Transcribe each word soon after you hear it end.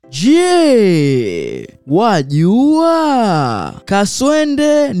Je, wajua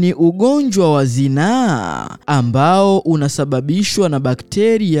kaswende ni ugonjwa wa zinaa ambao unasababishwa na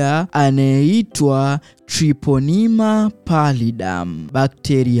bakteria anayeitwa Treponema pallidum.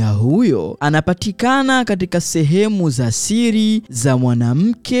 Bakteria huyo anapatikana katika sehemu za siri za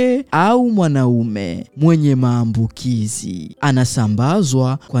mwanamke au mwanaume mwenye maambukizi.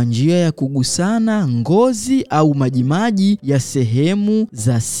 Anasambazwa kwa njia ya kugusana ngozi au majimaji ya sehemu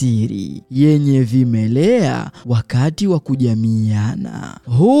za siri yenye vimelea wakati wa kujamiiana.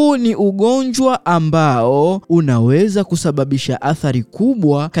 Huu ni ugonjwa ambao unaweza kusababisha athari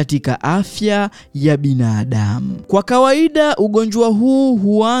kubwa katika afya ya binadamu. Kwa kawaida ugonjwa huu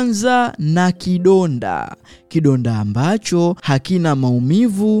huanza na kidonda ambacho hakina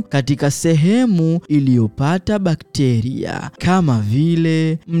maumivu katika sehemu iliyopata bakteria, kama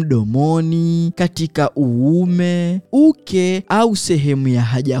vile mdomoni, katika uume, uke au sehemu ya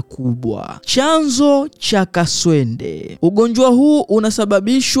haja kubwa. Chanzo cha kaswende. Ugonjwa huu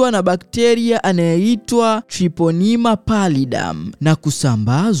unasababishwa na bakteria anayeitwa Treponema pallidum na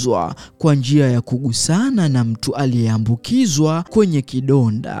kusambazwa kwa njia ya kugusana na mtu aliyeambukizwa kwenye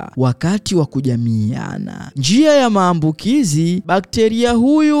kidonda wakati wa kujamiiana. Njia ya maambukizi, bakteria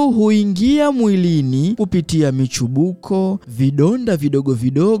huyu huingia mwilini kupitia michubuko, vidonda vidogo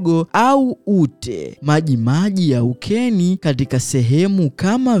vidogo au ute, majimaji ya ukeni katika sehemu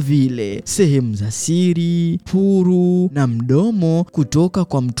kama vile sehemu za siri, puru na mdomo kutoka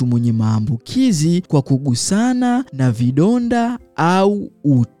kwa mtu mwenye maambukizi kwa kugusana na vidonda au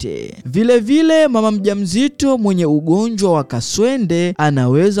ute. Vile mama mjamzito mwenye ugonjwa wa kaswende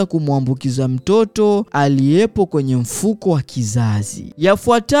anaweza kumwambukiza mtoto aliyepo kwenye mfuko wa kizazi.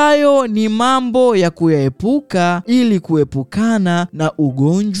 Yafuatayo ni mambo ya kuyaepuka ili kuepukana na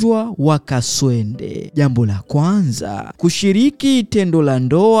ugonjwa wa kaswende. Jambo la kwanza, kushiriki tendo la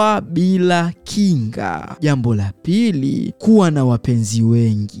ndoa bila kinga. Jambo la pili, kuwa na wapenzi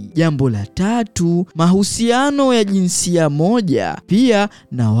wengi. Jambo la tatu, mahusiano ya jinsia moja, pia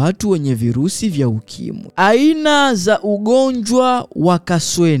na watu wenye virusi vya ukimwi. Aina za ugonjwa wa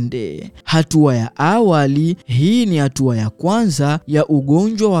kaswende. Hatua ya awali, hii ni hatua ya kwanza ya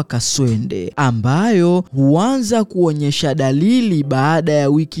ugonjwa wa kaswende ambayo huanza kuonyesha dalili baada ya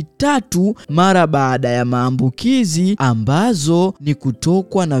wiki 3 mara baada ya maambukizi, ambazo ni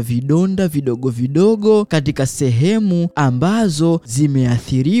kutokwa na vidonda vidogo vidogo katika sehemu ambazo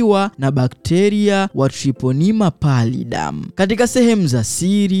zimeathiriwa na bakteria wa Treponema pallidum, katika sehemu za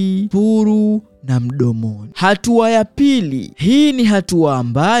siri, puru na mdomoni. Hatua ya pili, hii ni hatua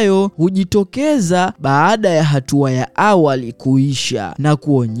ambayo hujitokeza baada ya hatua ya awali kuisha na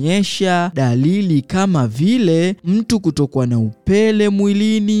kuonyesha dalili kama vile mtu kutokwa na upele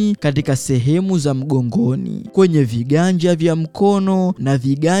mwilini katika sehemu za mgongoni, kwenye viganja vya mkono na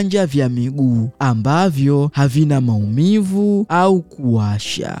viganja vya miguu ambavyo havina maumivu au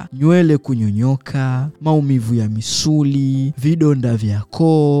kuwasha, nywele kunyonyoka, maumivu ya misuli, vidonda vya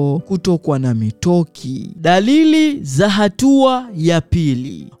koo, kutokwa na mitoki. Dalili za hatua ya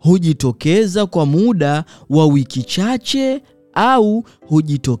pili hujitokeza kwa muda wa wiki chache au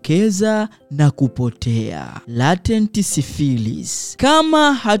hujitokeza na kupotea. Latent syphilis.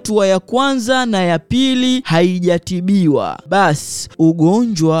 Kama hatua ya kwanza na ya pili haijatibiwa, basi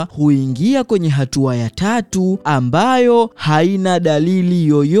ugonjwa huingia kwenye hatua ya 3 ambayo haina dalili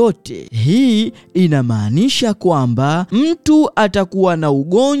yoyote. Hii inamaanisha kwamba mtu atakuwa na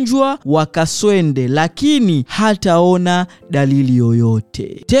ugonjwa wa kaswende lakini hataona dalili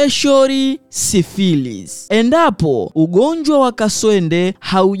yoyote. Tertiary syphilis. Endapo ugonjwa wa kaswende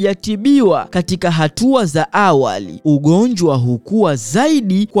haujatibiwa katika hatua za awali, ugonjwa hukua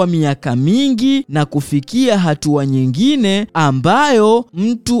zaidi kwa miaka mingi na kufikia hatua nyingine ambayo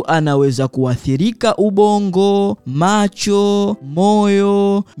mtu anaweza kuathirika ubongo, macho,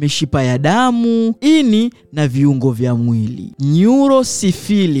 moyo, mishipa ya damu, ini na viungo vya mwili.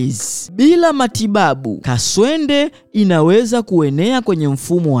 Neurosyphilis. Bila matibabu, kaswende inaweza kuenea kwenye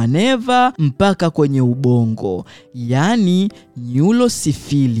mfumo wa neva mpaka kwenye ubongo, yani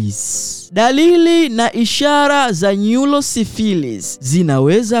neurosyphilis. Dalili na ishara za neurosyphilis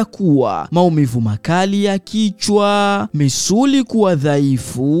zinaweza kuwa maumivu makali ya kichwa, misuli kuwa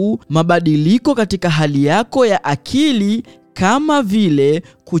dhaifu, mabadiliko katika hali yako ya akili kama vile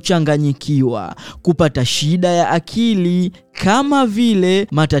kuchanganyikiwa, kupata shida ya akili kama vile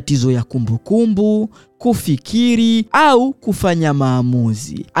matatizo ya kumbukumbu, kufikiri au kufanya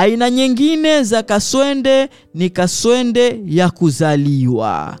maamuzi. Aina nyingine za kaswende ni kaswende ya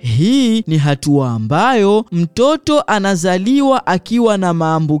kuzaliwa. Hii ni hatua ambayo mtoto anazaliwa akiwa na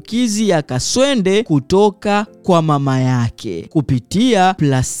maambukizi ya kaswende kutoka kwa mama yake kupitia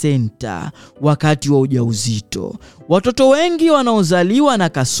placenta wakati wa ujauzito. Watoto wengi wanaozaliwa na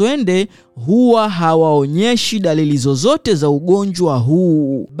kaswende huwa hawaonyeshi dalili zozote za ugonjwa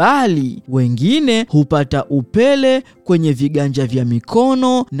huu, bali wengine hupata upele kwenye viganja vya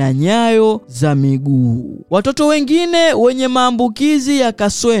mikono na nyayo za miguu. Watoto wengine wenye maambukizi ya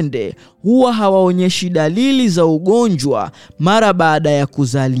kaswende huwa hawaonyeshi dalili za ugonjwa mara baada ya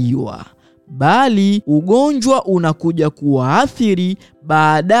kuzaliwa, bali ugonjwa unakuja kuwaathiri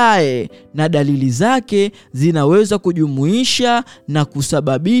baadaye, na dalili zake zinaweza kujumuisha na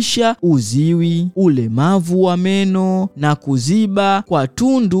kusababisha uziwi, ulemavu wa meno na kuziba kwa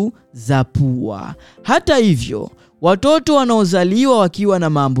tundu za pua. Hata hivyo, watoto wanaozaliwa wakiwa na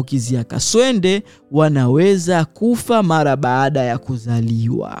maambukizi ya kaswende wanaweza kufa mara baada ya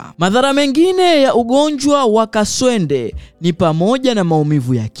kuzaliwa. Madhara mengine ya ugonjwa wa kaswende ni pamoja na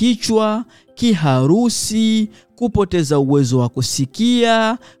maumivu ya kichwa, kiharusi, kupoteza uwezo wa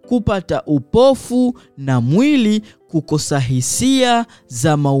kusikia, kupata upofu na mwili kukosa hisia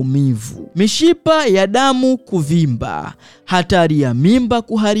za maumivu, mishipa ya damu kuvimba, hatari ya mimba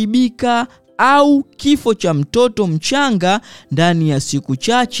kuharibika au kifo cha mtoto mchanga ndani ya siku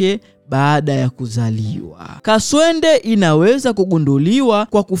chache baada ya kuzaliwa. Kaswende inaweza kugunduliwa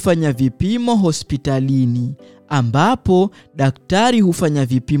kwa kufanya vipimo hospitalini, ambapo daktari hufanya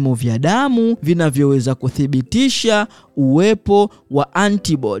vipimo vya damu vinavyoweza kuthibitisha uwepo wa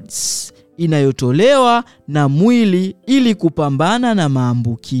antibodies inayotolewa na mwili ili kupambana na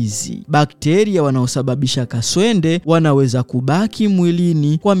maambukizi. Bakteria wanaosababisha kaswende wanaweza kubaki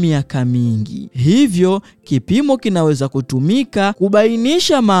mwilini kwa miaka mingi. Hivyo, kipimo kinaweza kutumika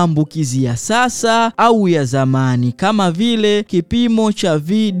kubainisha maambukizi ya sasa au ya zamani, kama vile kipimo cha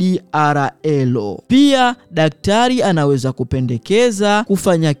VDRL. Pia, daktari anaweza kupendekeza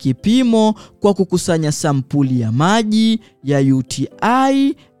kufanya kipimo kwa kukusanya sampuli ya maji ya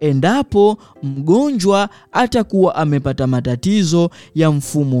UTI endapo mgonjwa atakuwa amepata matatizo ya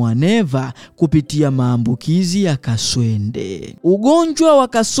mfumo wa neva kupitia maambukizi ya kaswende. Ugonjwa wa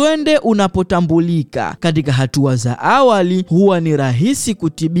kaswende unapotambulika katika hatua za awali, huwa ni rahisi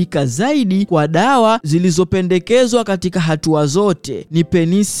kutibika zaidi kwa dawa zilizopendekezwa katika hatua zote. Ni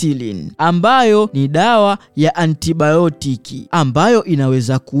penicillin, ambayo ni dawa ya antibiotiki ambayo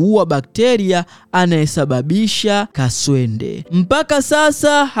inaweza kuua bakteria anayesababisha kaswende. Mpaka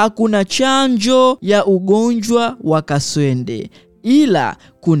sasa hakuna chanjo ya ugonjwa wa kaswende, ila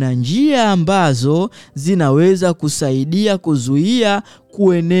kuna njia ambazo zinaweza kusaidia kuzuia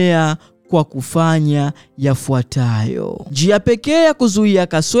kuenea kwa kufanya yafuatayo. Njia pekee ya kuzuia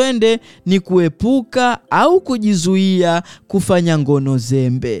kaswende ni kuepuka au kujizuia kufanya ngono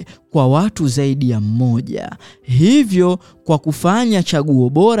zembe kwa watu zaidi ya mmoja. Hivyo, kwa kufanya chaguo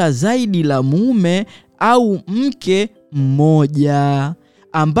bora zaidi la mume au mke mmoja,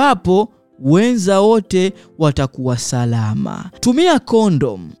 ambapo wenza wote watakuwa salama. Tumia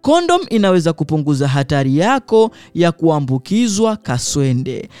kondom. Kondom inaweza kupunguza hatari yako ya kuambukizwa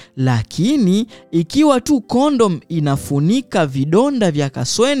kaswende, lakini ikiwa tu kondom inafunika vidonda vya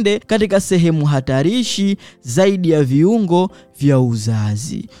kaswende katika sehemu hatarishi zaidi ya viungo vya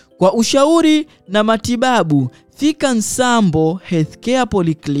uzazi. Kwa ushauri na matibabu, fika Nsambo Healthcare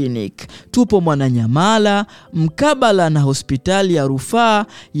Polyclinic. Tupo Mwananyamala, mkabala na hospitali ya rufaa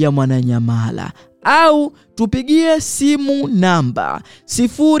ya Mwananyamala, au tupigie simu namba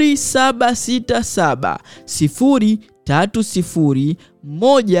 0767 030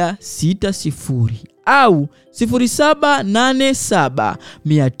 160 au 0787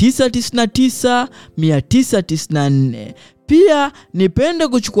 999 994. Pia nipende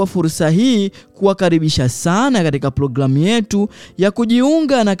kuchukua fursa hii kuwakaribisha sana katika programu yetu ya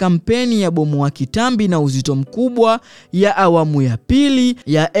kujiunga na kampeni ya Bomoa Kitambi na Uzito Mkubwa ya awamu ya pili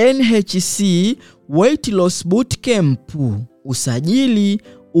ya NHC Weight Loss Bootcamp. Usajili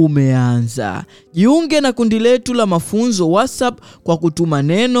umeanza. Jiunge na kundi letu la mafunzo WhatsApp kwa kutuma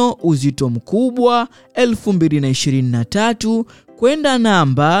neno uzito mkubwa 2023 kwenda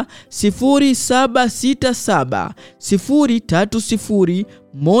namba 0767 030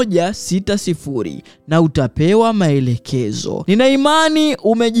 160 na utapewa maelekezo. Nina imani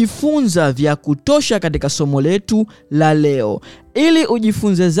umejifunza vya kutosha katika somo letu la leo. Ili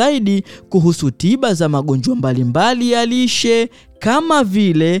ujifunze zaidi kuhusu tiba za magonjwa mbalimbali ya lishe kama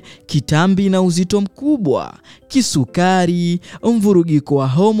vile kitambi na uzito mkubwa, kisukari, mvurugiko wa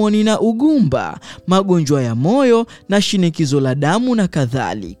homoni na ugumba, magonjwa ya moyo na shinikizo la damu na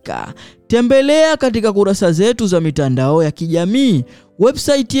kadhalika. Tembelea katika kurasa zetu za mitandao ya kijamii.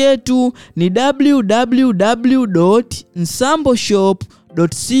 Website yetu ni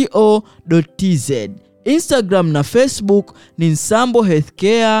www.nsamboshop.co.tz. Instagram na Facebook ni Nsambo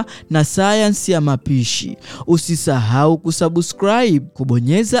Healthcare na Science ya Mapishi. Usisahau kusubscribe,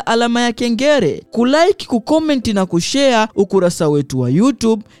 kubonyeza alama ya kengele, kulike, kucomment na kushare ukurasa wetu wa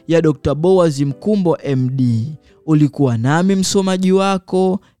YouTube ya Dr. Boaz Mkumbo MD. Ulikuwa nami msomaji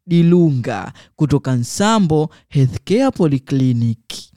wako Dilunga kutoka Nsambo Healthcare Polyclinic.